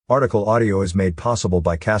Article audio is made possible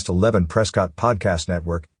by Cast 11 Prescott Podcast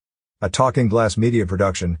Network, a Talking Glass media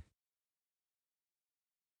production.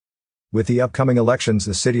 With the upcoming elections,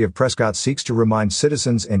 the city of Prescott seeks to remind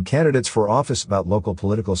citizens and candidates for office about local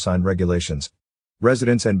political sign regulations.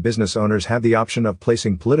 Residents and business owners have the option of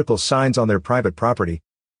placing political signs on their private property.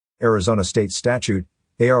 Arizona State Statute,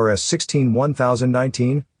 ARS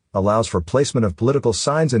 16-1019, allows for placement of political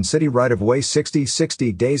signs in city right-of-way 60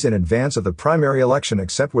 days in advance of the primary election,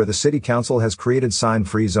 except where the City Council has created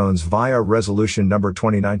sign-free zones via Resolution No.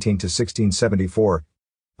 2019-1674.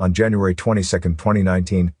 On January 22,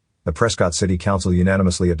 2019, the Prescott City Council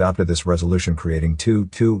unanimously adopted this resolution, creating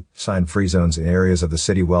two sign-free zones in areas of the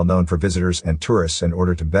city well known for visitors and tourists in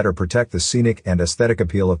order to better protect the scenic and aesthetic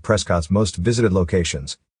appeal of Prescott's most visited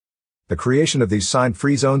locations. The creation of these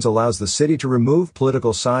sign-free zones allows the city to remove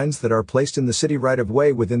political signs that are placed in the city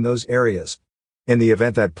right-of-way within those areas. In the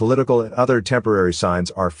event that political and other temporary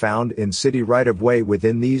signs are found in city right-of-way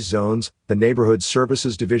within these zones, the Neighborhood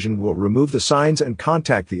Services Division will remove the signs and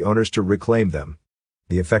contact the owners to reclaim them.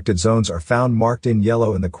 The affected zones are found marked in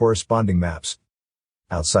yellow in the corresponding maps.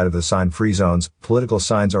 Outside of the sign-free zones, political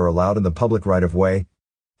signs are allowed in the public right-of-way.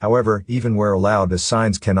 However, even where allowed, the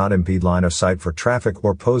signs cannot impede line of sight for traffic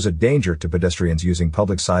or pose a danger to pedestrians using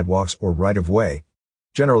public sidewalks or right-of-way.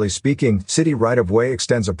 Generally speaking, city right-of-way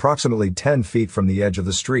extends approximately 10 feet from the edge of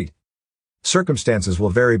the street. Circumstances will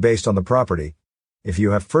vary based on the property. If you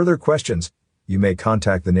have further questions, you may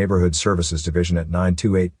contact the Neighborhood Services Division at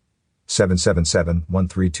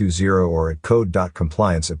 928-777-1320 or at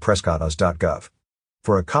code.compliance@prescottos.gov.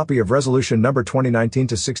 For a copy of Resolution No.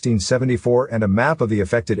 2019-1674 and a map of the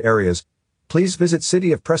affected areas, please visit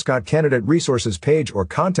City of Prescott Candidate Resources page or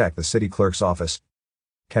contact the City Clerk's office.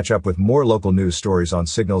 Catch up with more local news stories on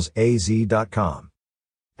signalsaz.com.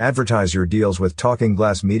 Advertise your deals with Talking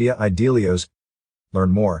Glass Media Idealios. Learn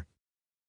more